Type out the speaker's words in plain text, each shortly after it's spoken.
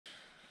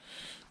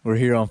We're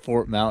here on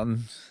Fort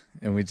Mountain,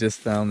 and we just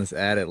found this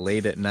attic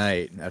late at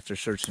night after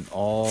searching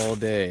all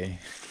day.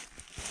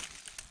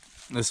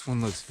 This one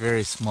looks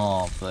very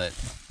small, but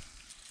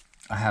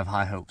I have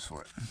high hopes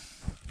for it.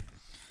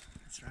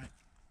 That's right.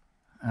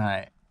 All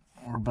right,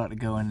 we're about to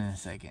go in a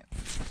second.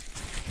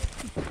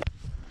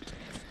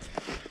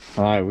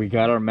 All right, we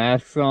got our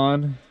masks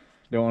on.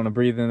 Don't want to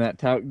breathe in that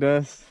talc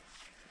dust.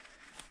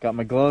 Got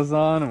my gloves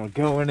on, and we're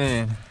going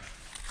in.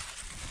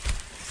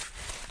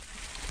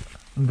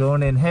 I'm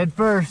going in head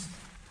first.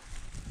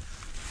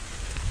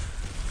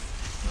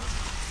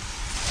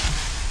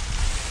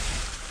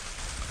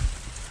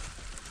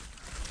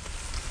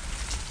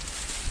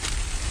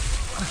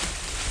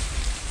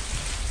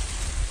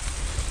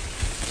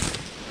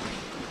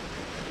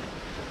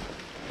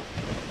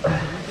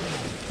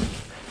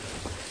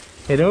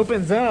 It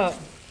opens up.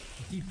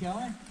 Keep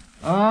going?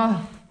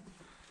 I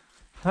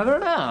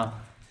don't know.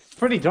 It's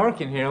pretty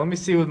dark in here. Let me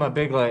see with my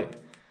big light.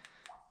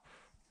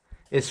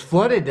 It's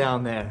flooded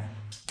down there.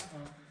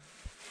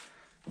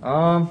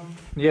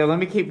 Yeah, let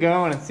me keep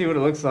going and see what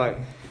it looks like.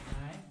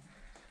 Alright.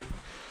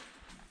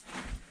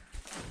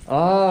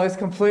 Oh, it's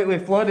completely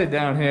flooded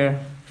down here.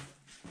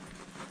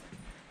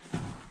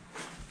 Does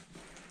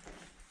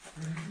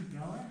it keep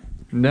going?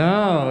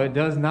 No, it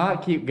does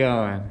not keep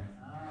going.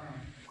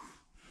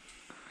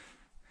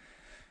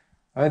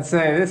 I'd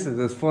say this is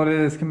as flooded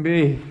as can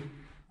be.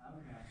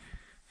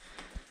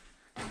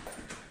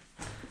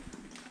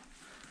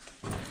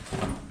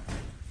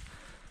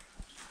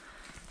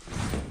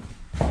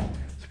 Okay.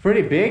 It's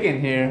pretty big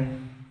in here.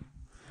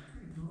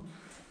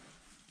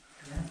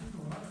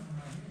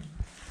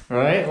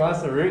 Right?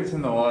 Lots of roots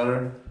in the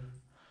water.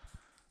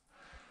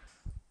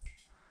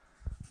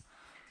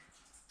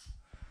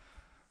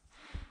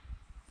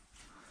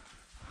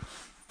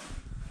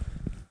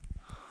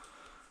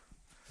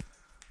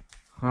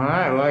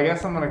 Alright, well I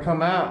guess I'm gonna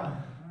come out.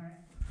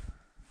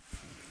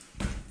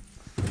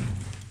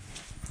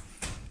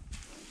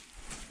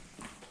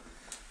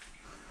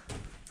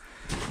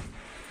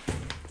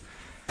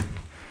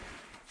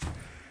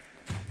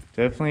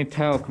 Definitely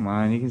talc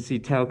mine. You can see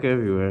talc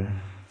everywhere.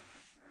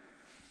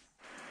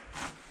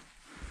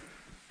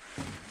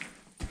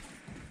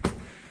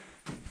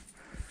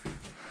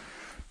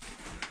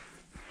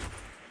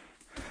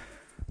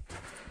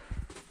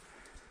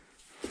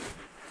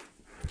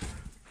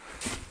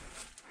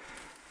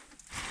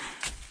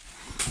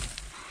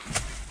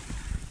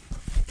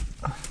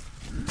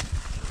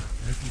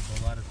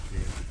 There's a lot of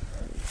fish.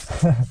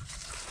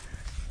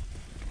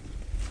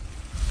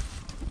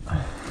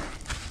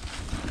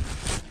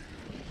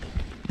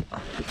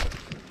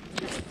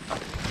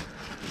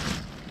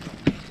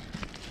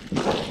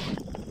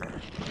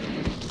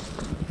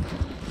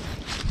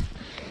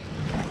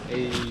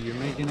 Hey, you're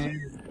making it?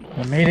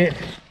 I made it.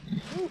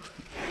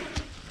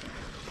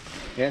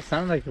 Yeah, it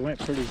sounded like it went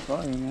pretty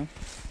far in there.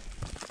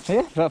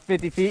 Yeah, about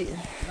 50 feet.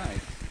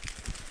 Nice.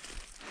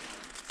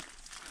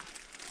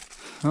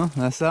 Oh,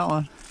 that's that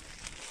one.